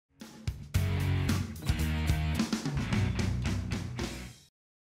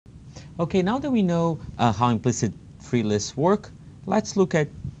Okay, now that we know how implicit free lists work, let's look at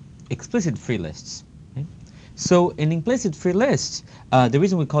explicit free lists. Okay? So in implicit free lists, the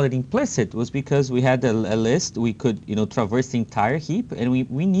reason we call it implicit was because we had a list, we could traverse the entire heap, and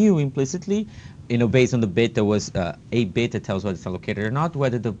we knew implicitly, based on the bit that was a bit that tells whether it's allocated or not,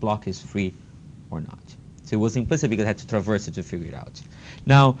 whether the block is free or not. So it was implicit because I had to traverse it to figure it out.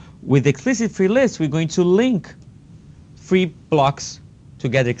 Now, with explicit free lists, we're going to link free blocks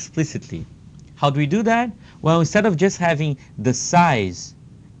together explicitly. How do we do that? Well, instead of just having the size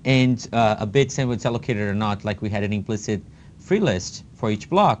and a bit saying whether it's allocated or not, like we had an implicit free list for each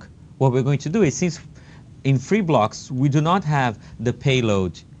block, what we're going to do is, since in free blocks we do not have the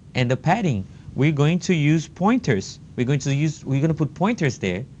payload and the padding, we're going to use pointers. We're going to put pointers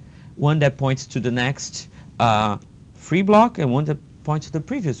there, one that points to the next free block and one that points to the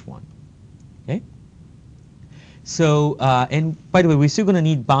previous one. Okay. So, and by the way, we're still going to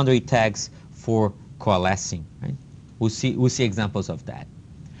need boundary tags for coalescing. Right? We'll see examples of that.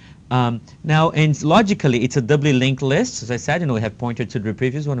 Now, and logically, it's a doubly linked list. As I said, we have pointed to the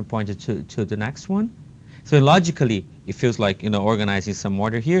previous one and pointed to the next one. So logically, it feels like organizing some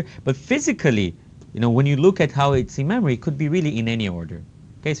order here. But physically, when you look at how it's in memory, it could be really in any order.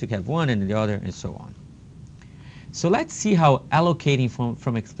 Okay, so you have one and the other, and so on. So let's see how allocating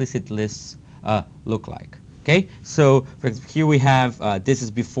from explicit lists look like. Okay, so for example, here we have, this is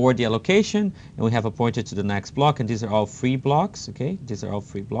before the allocation, and we have a pointer to the next block, and these are all free blocks, okay? These are all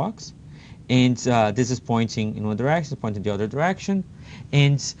free blocks. And this is pointing in one direction, pointing the other direction.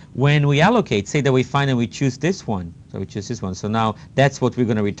 And when we allocate, say that we find and we choose this one, so we choose this one. So now that's what we're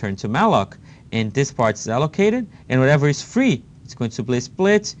going to return to malloc, and this part is allocated, and whatever is free, it's going to be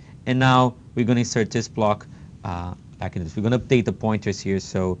split, and now we're going to insert this block back in this. We're going to update the pointers here,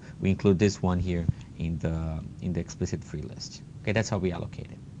 so we include this one here in the explicit free list. Okay, that's how we allocate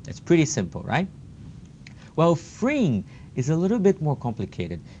it. That's pretty simple, right? Well, freeing is a little bit more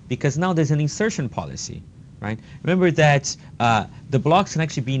complicated because now there's an insertion policy, right? Remember that the blocks can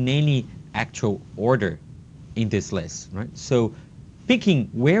actually be in any actual order in this list, right? So picking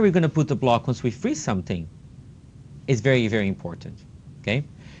where we're going to put the block once we free something is very, very important. Okay,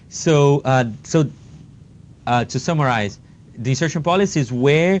 so to summarize, the insertion policy is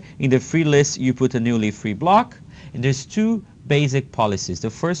where in the free list you put a newly free block, and there's two basic policies. The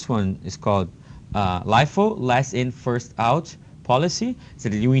first one is called LIFO, last in, first out policy, so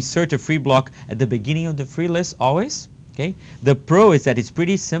that you insert a free block at the beginning of the free list always. Okay. The pro is that it's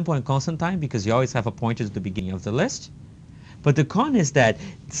pretty simple and constant time because you always have a pointer to the beginning of the list. But the con is that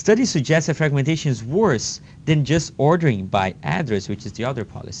studies suggest that fragmentation is worse than just ordering by address, which is the other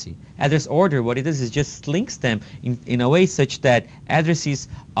policy. Address order, what it does is just links them in a way such that addresses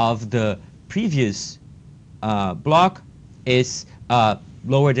of the previous block is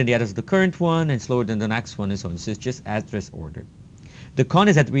lower than the address of the current one, and it's lower than the next one, and so on. So it's just address order. The con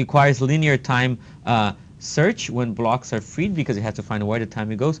is that it requires linear time search when blocks are freed because you have to find where the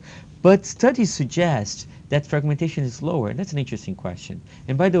time it goes. But studies suggest that fragmentation is lower, and that's an interesting question.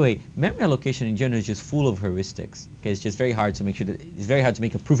 And by the way, memory allocation in general is just full of heuristics. Okay, it's just very hard to make sure that it's very hard to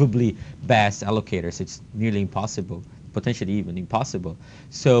make a provably best allocator. So it's nearly impossible, potentially even impossible.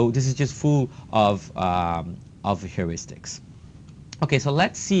 So this is just full of heuristics. Okay, so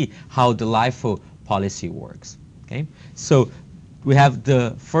let's see how the LIFO policy works. Okay, so we have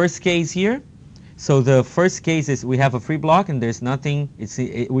the first case here. So the first case is we have a free block and there's nothing.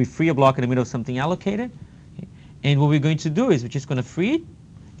 We free a block in the middle of something allocated. Okay. And what we're going to do is we're just going to free it,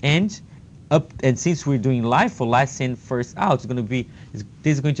 and since we're doing LIFO, last in, first out, this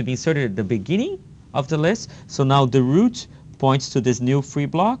is going to be inserted at the beginning of the list. So now the root points to this new free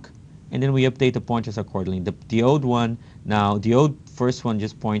block, and then we update the pointers accordingly. The old one now, the old first one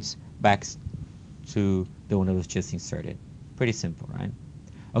just points back to the one that was just inserted. Pretty simple, right?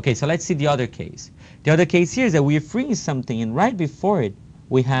 Okay, so let's see the other case. The other case here is that we're freeing something, and right before it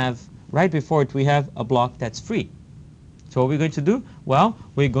we have a block that's free. So what we're going to do? Well,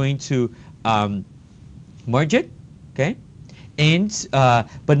 we're going to merge it, okay? And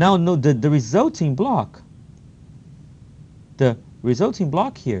but now no, the resulting block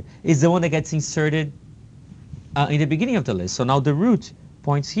here is the one that gets inserted in the beginning of the list. So now the root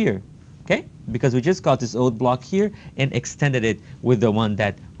points here. Okay, because we just got this old block here and extended it with the one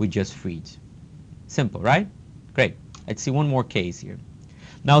that we just freed. Simple, right? Great. Let's see one more case here.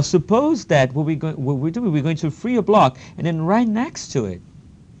 Now suppose that what we're doing, we're going to free a block, and then right next to it,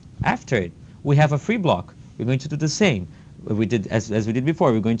 after it, we have a free block. We're going to do the same. We did as we did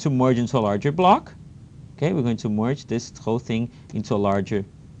before. We're going to merge into a larger block. Okay, we're going to merge this whole thing into a larger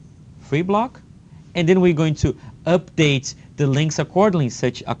free block. And then we're going to update the links accordingly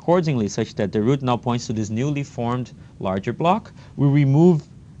such that the root now points to this newly formed larger block. We remove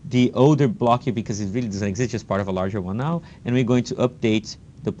the older block here because it really doesn't exist, just part of a larger one now, and we're going to update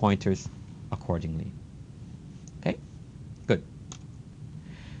the pointers accordingly. Okay, good.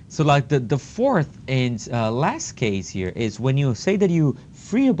 So like the fourth and last case here is when you say that you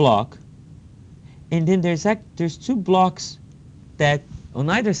free a block, and then there's two blocks that on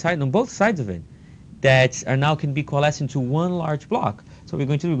either side, on both sides of it, that are now can be coalesced into one large block. So we're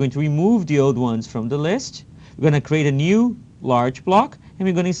going to remove the old ones from the list. We're going to create a new large block, and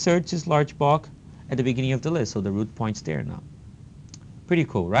we're going to insert this large block at the beginning of the list, so the root points there now. Pretty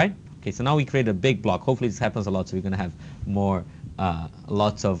cool, right? Okay, so now we create a big block. Hopefully this happens a lot, so we're going to have more,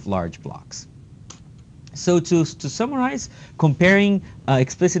 lots of large blocks. So to summarize, comparing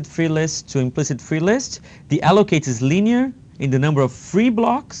explicit free list to implicit free list, the allocate is linear in the number of free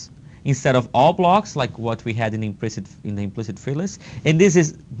blocks instead of all blocks like what we had in the implicit free list. And this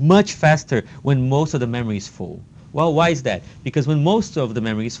is much faster when most of the memory is full. Well, why is that? Because when most of the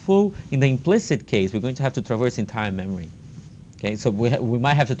memory is full, in the implicit case, we're going to have to traverse entire memory. Okay, so we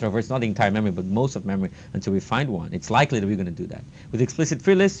might have to traverse not the entire memory, but most of memory until we find one. It's likely that we're going to do that. With explicit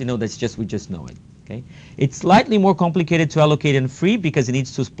free list, we just know it. Okay, it's slightly more complicated to allocate in free because it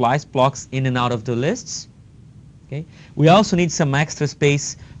needs to splice blocks in and out of the lists. Okay, we also need some extra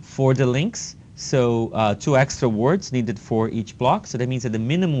space for the links, so 2 extra words needed for each block. So that means that the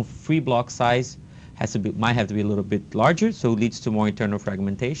minimum free block size might have to be a little bit larger, so it leads to more internal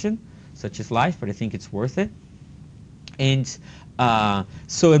fragmentation, such as life, but I think it's worth it. And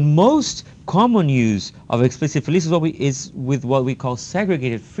so in most common use of explicit free lists is with what we call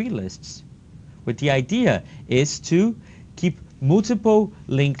segregated free lists, where the idea is to keep multiple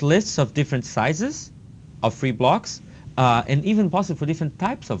linked lists of different sizes of free blocks, and even possible for different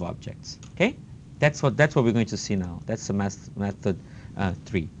types of objects. Okay, that's what we're going to see now. That's the method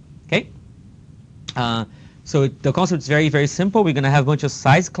 3. Okay. So the concept is very, very simple. We're going to have a bunch of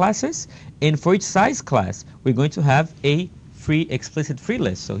size classes, and for each size class, we're going to have a free explicit free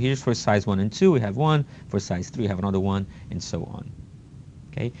list. So here's for size 1 and 2, we have one. For size 3, we have another one, and so on.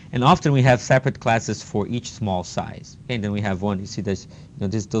 Okay, and often we have separate classes for each small size. Okay, and then we have one. You see, those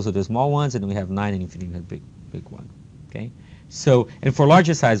are the small ones, and then we have 9, and infinity, we have big one. Okay, so and for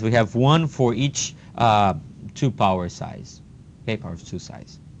larger size, we have one for each 2 power size. Okay, power of 2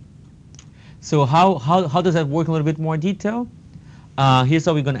 size. So how does that work in a little bit more detail? Here's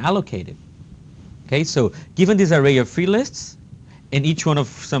how we're going to allocate it. Okay, so given this array of free lists, and each one of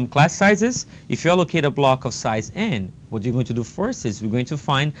some class sizes, if you allocate a block of size n, what you're going to do first is we're going to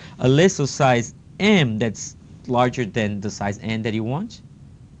find a list of size m that's larger than the size n that you want.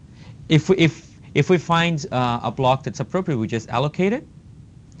 If we find a block that's appropriate, we just allocate it.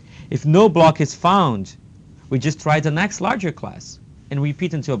 If no block is found, we just try the next larger class and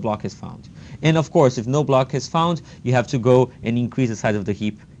repeat until a block is found. And of course, if no block is found, you have to go and increase the size of the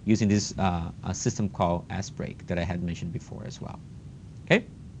heap using this a system called sbreak that I had mentioned before as well. Okay.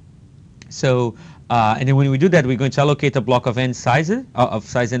 So and then when we do that, we're going to allocate a block of n sizes of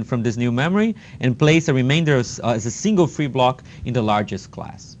size n from this new memory and place the remainder as a single free block in the largest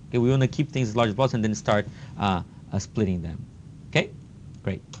class. Okay, we want to keep things as large blocks and then start splitting them. Okay,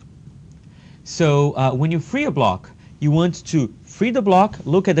 great. So when you free a block, you want to free the block,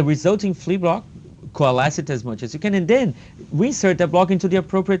 look at the resulting free block, coalesce it as much as you can, and then reinsert that block into the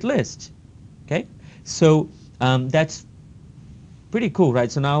appropriate list. Okay, so that's pretty cool,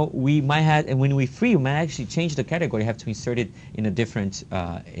 right? So now we might have, and when we free, we might actually change the category. Have to insert it in a different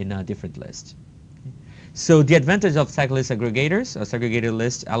list. Okay. So the advantage of stack list aggregators, or segregated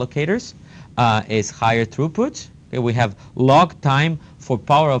list allocators, is higher throughput. Okay, we have log time for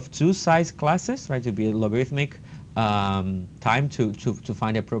power of 2 size classes, right? To be a logarithmic time to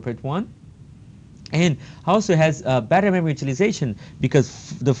find the appropriate one. And also has better memory utilization because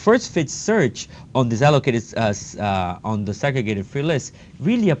the first fit search on this allocated on the segregated free list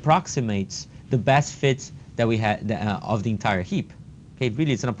really approximates the best fit that we had of the entire heap. Okay,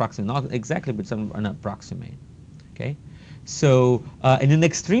 really it's an approximate, not exactly, but it's an approximate. Okay, so in an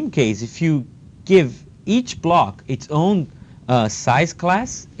extreme case, if you give each block its own size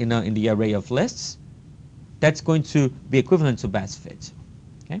class in the array of lists, that's going to be equivalent to best fit.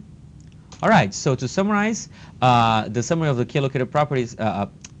 Okay. All right. So to summarize, the summary of the key allocator properties,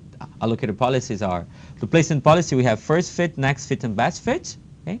 allocator policies are: the placement policy, we have first fit, next fit, and best fit.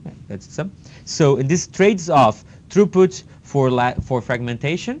 Okay, that's some. So in this trades off throughput for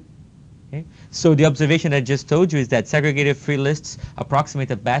fragmentation. Okay. So the observation I just told you is that segregated free lists approximate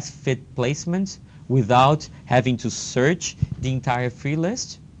the best fit placement without having to search the entire free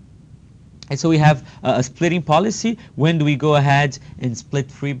list. And so we have a splitting policy. When do we go ahead and split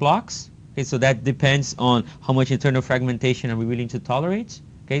free blocks? Okay, so that depends on how much internal fragmentation are we willing to tolerate.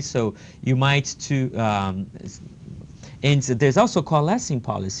 Okay, so you might and there's also coalescing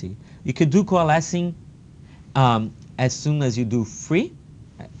policy. You could do coalescing as soon as you do free.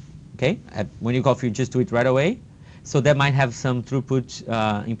 Okay, when you call free, just do it right away. So that might have some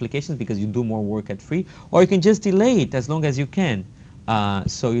throughput implications because you do more work at free. Or you can just delay it as long as you can,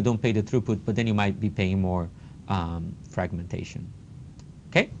 so you don't pay the throughput, but then you might be paying more fragmentation.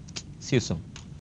 Okay, see you soon.